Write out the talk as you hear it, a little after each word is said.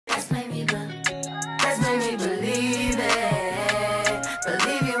make me believe it.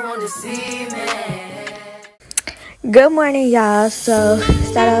 Believe you won't deceive me. Good morning, y'all. So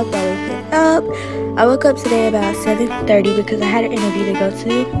start off by waking up. I woke up today about 7:30 because I had an interview to go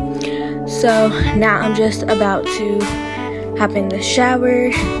to. So now I'm just about to hop in the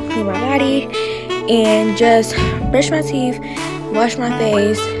shower, clean my body, and just brush my teeth, wash my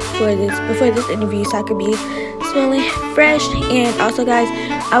face before this interview so I could be smelling fresh. And also, guys,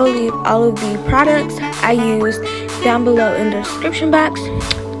 I will leave all of the products I use down below in the description box.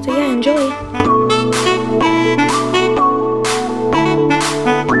 So yeah, enjoy.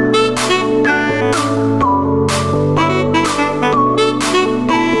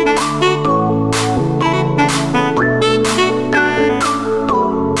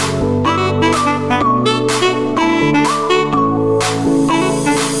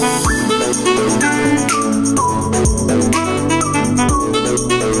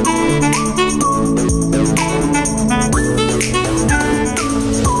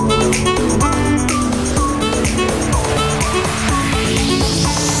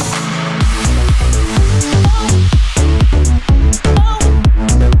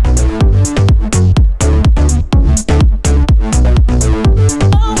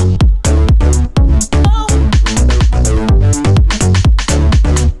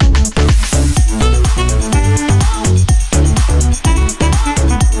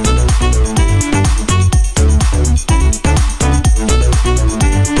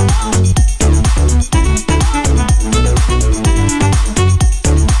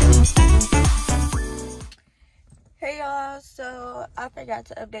 Hey y'all, so I forgot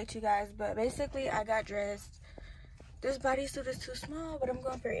to update you guys, but basically I got dressed. This bodysuit is too small, but I'm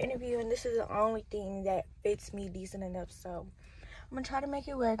going for an interview, and this is the only thing that fits me decent enough, so I'm gonna try to make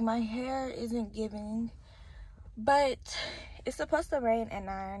it work. My hair isn't giving, but it's supposed to rain at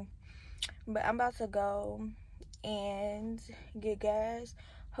 9, but I'm about to go and get gas.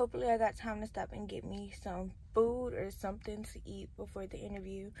 Hopefully I got time to stop and get me some food or something to eat before the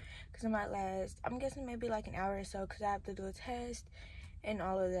interview, because it might last, I'm guessing, maybe like an hour or so, because I have to do a test and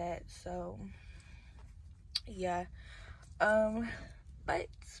all of that. So yeah, but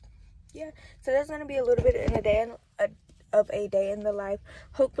yeah, so that's gonna be a little bit of a day in the life.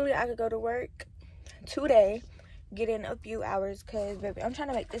 Hopefully I could go to work today, get in a few hours, because baby, I'm trying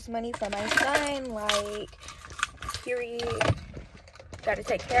to make this money for my son, like, period. Gotta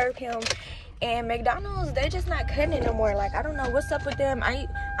take care of him. And McDonald's, they're just not cutting it no more. Like, I don't know what's up with them. I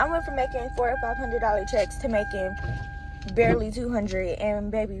went from making $400 or $500 checks to making barely $200,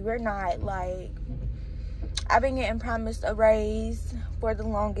 and baby, we're not. Like, I've been getting promised a raise for the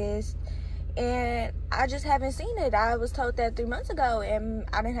longest, and I just haven't seen it. I was told that 3 months ago, and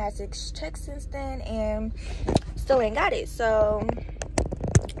I done had 6 checks since then, and still ain't got it. So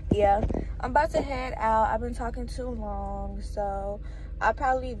yeah, I'm about to head out. I've been talking too long, so I'll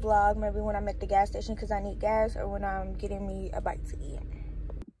probably vlog maybe when I'm at the gas station because I need gas, or when I'm getting me a bite to eat.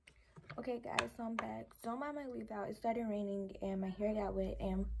 Okay guys, so I'm back. Don't mind my leave out. It started raining and my hair got wet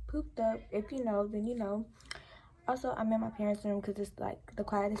and pooped up. If you know, then you know. Also, I'm in my parents' room because it's like the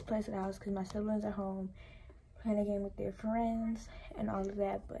quietest place in the house because my siblings are home playing a game with their friends and all of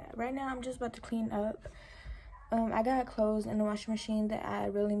that. But right now I'm just about to clean up. I got clothes in the washing machine that I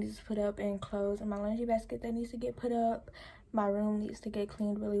really need to put up, and clothes in my laundry basket that needs to get put up. My room needs to get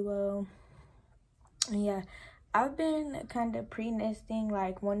cleaned really well. And yeah, I've been kind of pre-nesting,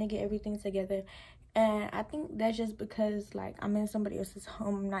 like wanting to get everything together. And I think that's just because, like, I'm in somebody else's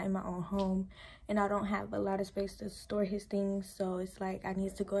home, I'm not in my own home, and I don't have a lot of space to store his things. So it's like I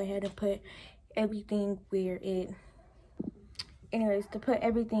need to go ahead and put everything where it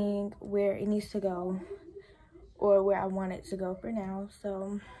needs to go, or where I want it to go for now.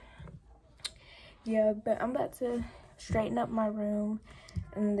 So yeah, but I'm about to straighten up my room,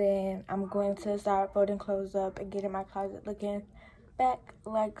 and then I'm going to start folding clothes up and getting my closet looking back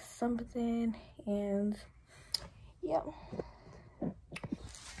like something. And yeah,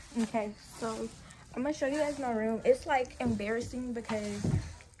 okay, so I'm gonna show you guys my room. It's like embarrassing because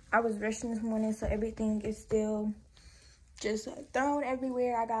I was rushing this morning, so everything is still just thrown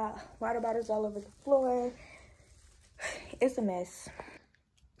everywhere. I got water bottles all over the floor. It's a mess.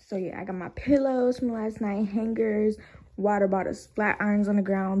 So yeah, I got my pillows from last night, hangers, water bottles, flat irons on the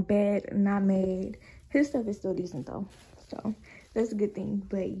ground, bed not made. His stuff is still decent though, so that's a good thing.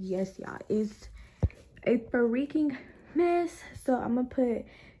 But yes, y'all, it's a freaking mess. So I'm gonna put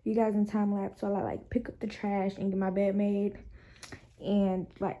you guys in time lapse while I like pick up the trash and get my bed made and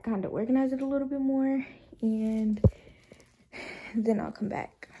like kind of organize it a little bit more, and then I'll come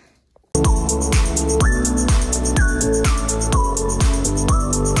back.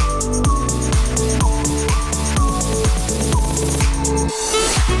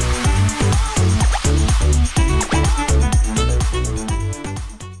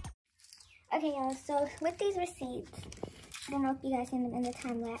 you guys seen them in the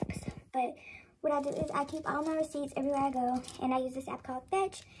time lapse. But what I do is I keep all my receipts everywhere I go, and I use this app called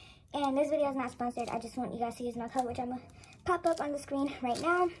Fetch. And this video is not sponsored. I just want you guys to use my code, which I'm gonna pop up on the screen right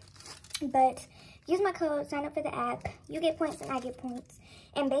now. But use my code, sign up for the app. You get points and I get points.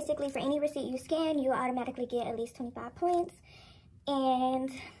 And basically for any receipt you scan, you automatically get at least 25 points.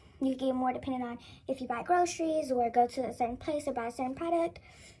 And you get more depending on if you buy groceries or go to a certain place or buy a certain product.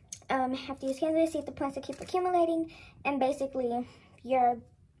 After you scan the receipt, the points will keep accumulating. And basically, you're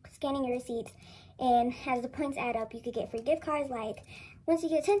scanning your receipts. And as the points add up, you could get free gift cards. Like, once you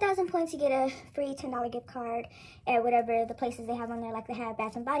get 10,000 points, you get a free $10 gift card at whatever the places they have on there. Like, they have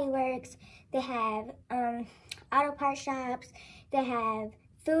Bath & Body Works. They have auto part shops. They have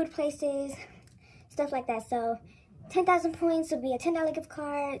food places, stuff like that. So 10,000 points will be a $10 gift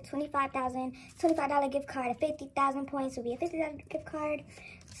card. $25 gift card. 50,000 points will be a $50 gift card.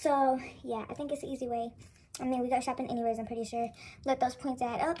 So yeah, I think it's an easy way. I mean, we go shopping anyways, I'm pretty sure. Let those points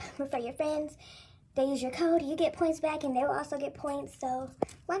add up. Refer your friends. They use your code, you get points back, and they will also get points. So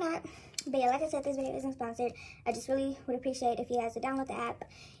why not? But yeah, like I said, this video isn't sponsored. I just really would appreciate if you guys would download the app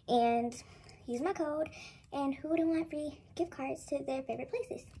and use my code. And who wouldn't want free gift cards to their favorite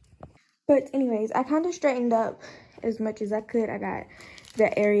places? But anyways, I kind of straightened up as much as I could. I got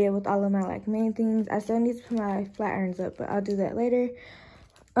that area with all of my like main things. I still need to put my flat irons up, but I'll do that later.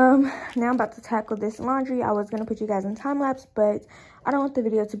 Now I'm about to tackle this laundry. I was gonna put you guys in time lapse, but I don't want the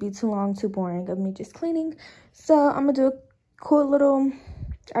video to be too long, too boring of me just cleaning. So I'm gonna do a cool little,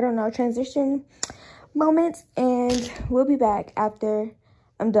 I don't know, transition moment, and we'll be back after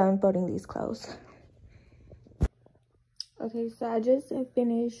I'm done folding these clothes. Okay, so I just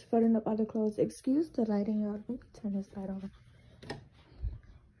finished folding up all the clothes. Excuse the lighting, y'all. Let me turn this light on.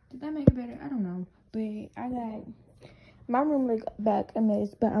 Did that make it better? I don't know. But I got my room look back a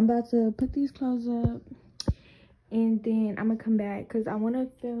mess. But I'm about to put these clothes up. And then I'm going to come back because I want to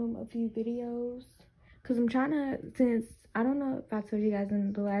film a few videos. Because I'm trying to, since, I don't know if I told you guys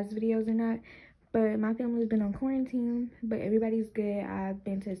in the last videos or not. But my family's been on quarantine. But everybody's good. I've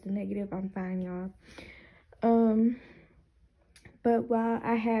been tested negative. I'm fine, y'all. But while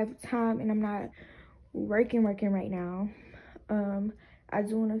I have time and I'm not working right now, I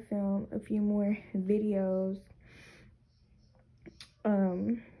do want to film a few more videos.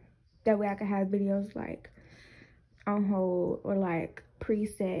 That way I could have videos like on hold or like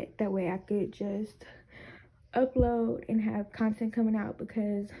preset. That way I could just upload and have content coming out,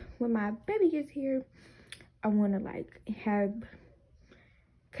 because when my baby gets here, I want to like have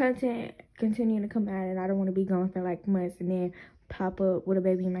content continuing to come out, and I don't want to be gone for like months and then pop up with a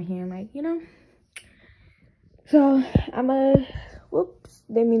baby in my hand, like, you know. So whoops,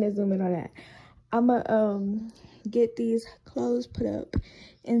 didn't mean to zoom in on that. Get these clothes put up,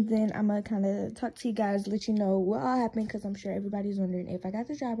 and then I'm gonna kind of talk to you guys, let you know what all happened, because I'm sure everybody's wondering if I got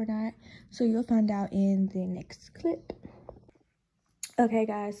the job or not. So you'll find out in the next clip. Okay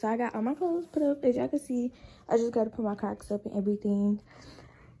guys, so I got all my clothes put up. As y'all can see, I just got to put my Crocs up and everything.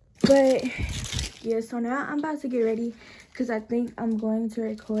 But yeah, so now I'm about to get ready, because I think I'm going to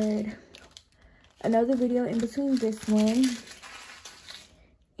record another video in between this one.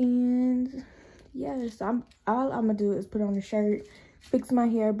 And yeah, so all I'm gonna do is put on a shirt, fix my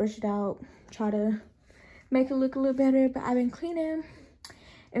hair, brush it out, try to make it look a little better. But I've been cleaning,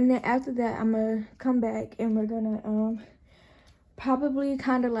 and then after that I'm gonna come back and we're gonna probably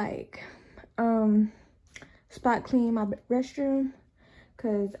kind of like spot clean my restroom,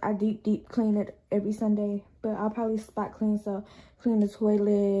 because I deep clean it every Sunday. But I'll probably spot clean, so clean the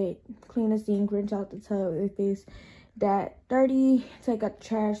toilet, clean the sink, rinse out the tub if it's that dirty, take out the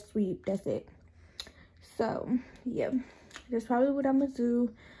trash, sweep, that's it. So yeah, that's probably what I'm gonna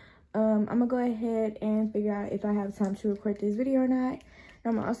do. I'm gonna go ahead and figure out if I have time to record this video or not. And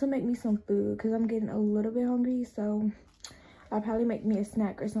I'm gonna also make me some food, because I'm getting a little bit hungry, so I'll probably make me a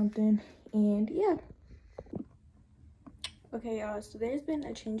snack or something. And yeah. Okay y'all, so there's been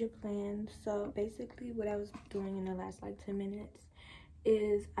a change of plans. So basically what I was doing in the last like 10 minutes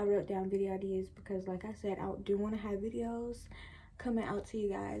is I wrote down video ideas, because like I said, I do want to have videos coming out to you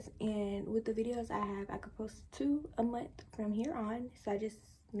guys. And with the videos I have, I could post 2 a month from here on. So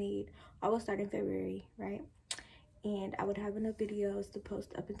I will start in February, right? And I would have enough videos to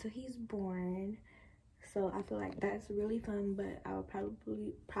post up until he's born. So I feel like that's really fun, but I will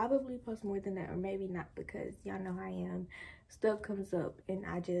probably post more than that, or maybe not, because y'all know how I am. Stuff comes up and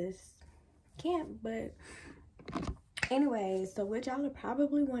I just can't. But anyway, so what y'all are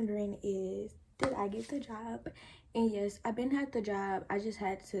probably wondering is, did I get the job? And yes, I've been had the job. I just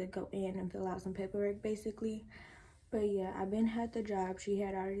had to go in and fill out some paperwork basically. But yeah, I've been had the job. She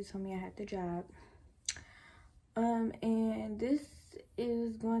had already told me I had the job. And this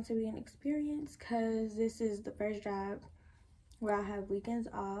is going to be an experience because this is the first job where I have weekends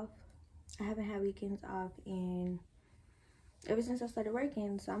off. I haven't had weekends off ever since I started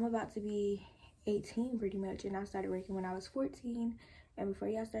working. So I'm about to be 18 pretty much, and I started working when I was 14. And before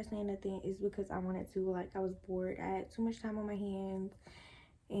y'all start saying nothing, it's because I wanted to, like, I was bored. I had too much time on my hands,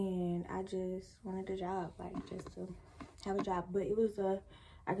 and I just wanted a job, like, just to have a job. But it was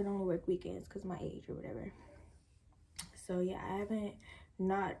I could only work weekends because of my age or whatever. So yeah, I haven't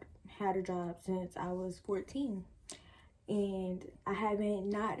not had a job since I was 14, and I haven't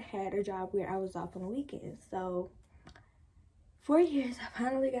not had a job where I was off on the weekends. So 4 years, I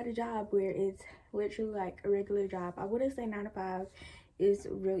finally got a job where it's literally like a regular job. I wouldn't say 9 to 5. It's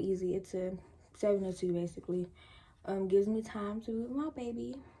real easy. It's a 7 to 2 basically. Gives me time to be with my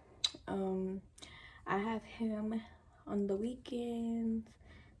baby. I have him on the weekends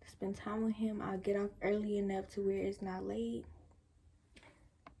to spend time with him. I'll get off early enough to where it's not late.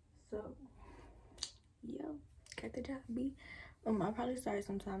 So yeah, got the job, B. I'll probably start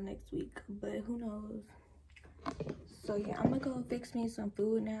sometime next week, but who knows. So yeah, I'm gonna go fix me some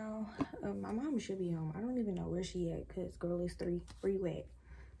food now. My mom should be home. I don't even know where she at because girl is three wet.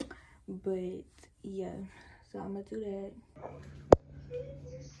 But yeah, so I'm gonna do that.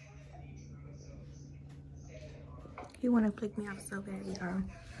 He wanna flick me off so bad, y'all.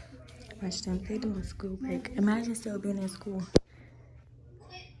 Watch them. They doing school break. Imagine still being in school.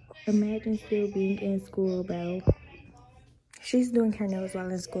 Imagine still being in school, bro. She's doing her nails while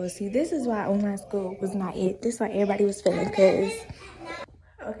in school. See, this is why online school was not it. This is why everybody was feeling, because...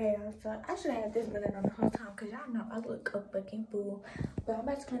 Okay, y'all, so I should have had this minute on the whole time, because y'all know I look a fucking fool. But I'm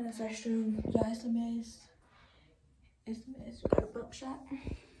about to clean this restroom. Y'all, it's a mess. It's a mess. We got a bump shot.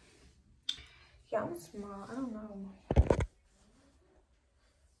 Yeah, I'm small. I don't know.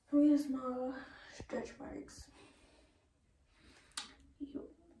 We are small. Stretch marks.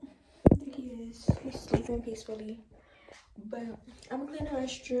 There he is. He's sleeping peacefully. But I'm gonna clean the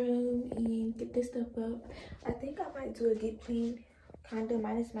restroom and get this stuff up. I think I might do a deep clean, kind of,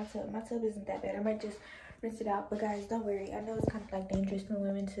 minus my tub. My tub isn't that bad. I might just rinse it out. But guys, don't worry. I know it's kind of like dangerous for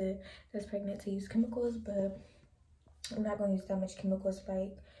women that's pregnant to use chemicals, but I'm not gonna use that much chemicals.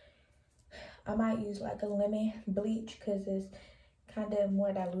 Like, I might use like a lemon bleach because it's kind of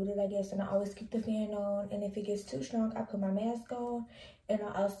more diluted, I guess. And I always keep the fan on, and if it gets too strong, I put my mask on, and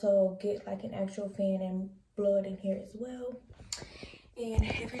I also get like an actual fan and blow it in here as well. And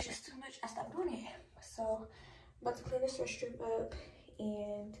if it's just too much, I stop doing it. So I'm about to clean this restroom up,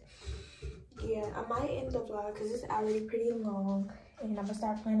 and yeah, I might end the vlog because it's already pretty long, and I'm gonna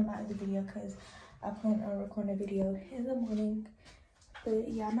start planning my other video because I plan on recording a video in the morning. But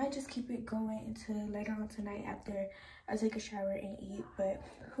yeah, I might just keep it going until later on tonight after I take a shower and eat. But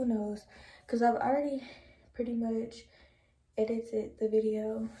who knows, because I've already pretty much edited the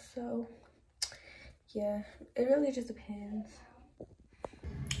video. So yeah, it really just depends.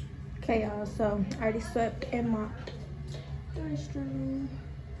 Okay, y'all, so I already swept and mopped the restroom.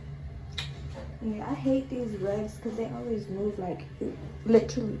 Yeah, I hate these rugs because they always move, like,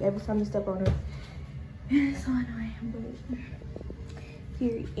 literally every time you step on them. It's so annoying, but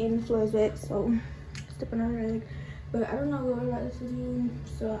here in the floor is wet, so stepping on the rug. But I don't know what I'm about to do,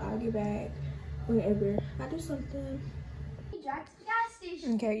 so I'll get back whenever I do something.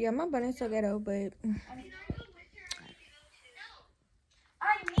 Okay, yeah, my butt is so ghetto, but I need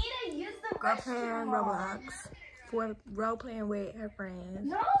to use the girl playing Roblox for role playing with her friends.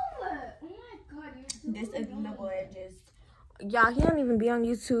 No! Oh my god, This is the boy just, y'all, he don't even be on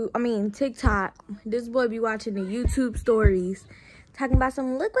YouTube. TikTok. This boy be watching the YouTube stories, talking about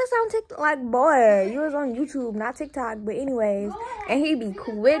some, look what's on TikTok. Like, boy, you was on YouTube, not TikTok. But anyways, and he be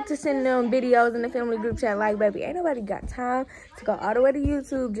quick to send them videos in the family group chat. Like, baby, ain't nobody got time to go all the way to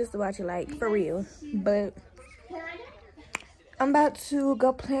YouTube just to watch it, like, for real. But I'm about to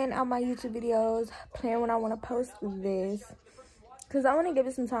go plan out my YouTube videos, plan when I want to post this, because I want to give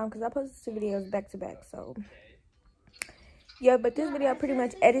it some time, because I post 2 videos back to back. So yeah, but this video pretty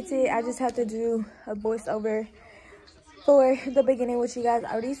much edited. I just have to do a voiceover for the beginning, which you guys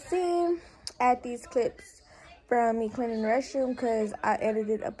already seen. Add these clips from me cleaning the restroom because I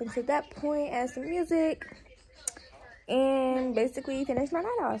edited up until that point, add some music, and basically finish my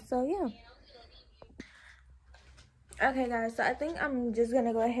night off. So yeah. Okay guys, so I think I'm just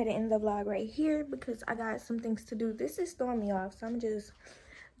gonna go ahead and end the vlog right here because I got some things to do. This is throwing me off, so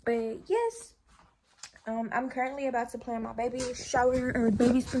but yes, I'm currently about to plan my baby shower or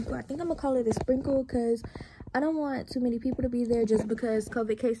baby sprinkle. I think I'm gonna call it a sprinkle because I don't want too many people to be there just because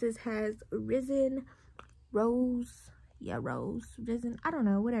COVID cases has risen. Risen. I don't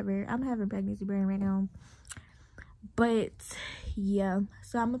know, whatever. I'm having pregnancy brain right now. But yeah,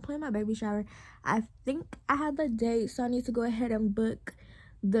 so I'm gonna plan my baby shower. I think I have the date, so I need to go ahead and book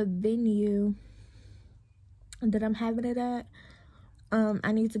the venue that I'm having it at.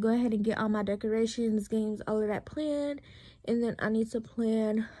 I need to go ahead and get all my decorations, games, all of that planned, and then I need to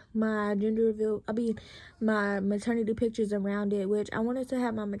plan my gender reveal, my maternity pictures around it, which I wanted to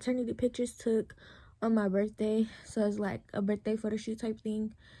have my maternity pictures took on my birthday, so it's like a birthday photo shoot type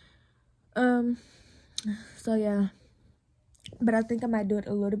thing. So yeah, but I think I might do it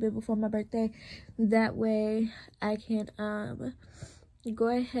a little bit before my birthday, that way I can go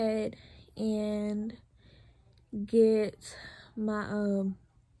ahead and get my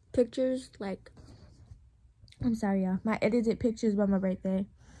pictures, like, I'm sorry y'all, my edited pictures by my birthday.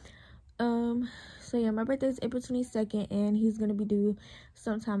 So yeah, my birthday is April 22nd, and he's gonna be due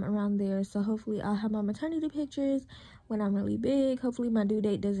sometime around there, so hopefully I'll have my maternity pictures when I'm really big. Hopefully my due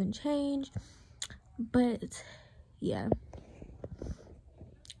date doesn't change, but yeah,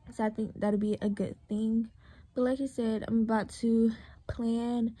 so I think that'll be a good thing. But like I said, I'm about to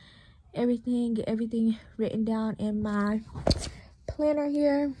plan everything, get everything written down in my planner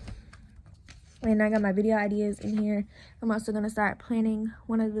here, and I got my video ideas in here. I'm also gonna start planning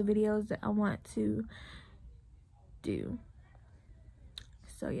one of the videos that I want to do.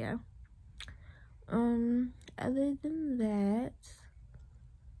 So yeah, other than that,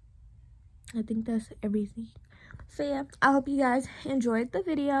 I think that's everything. So yeah, I hope you guys enjoyed the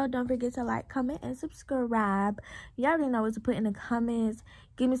video. Don't forget to like, comment, and subscribe. You already know what to put in the comments.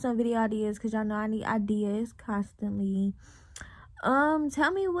 Give me some video ideas, because y'all know I need ideas constantly.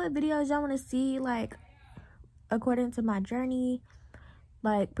 Tell me what videos y'all want to see, like, according to my journey,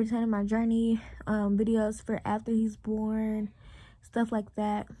 like pretending my journey, videos for after he's born, stuff like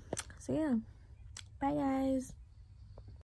that. So yeah, bye guys.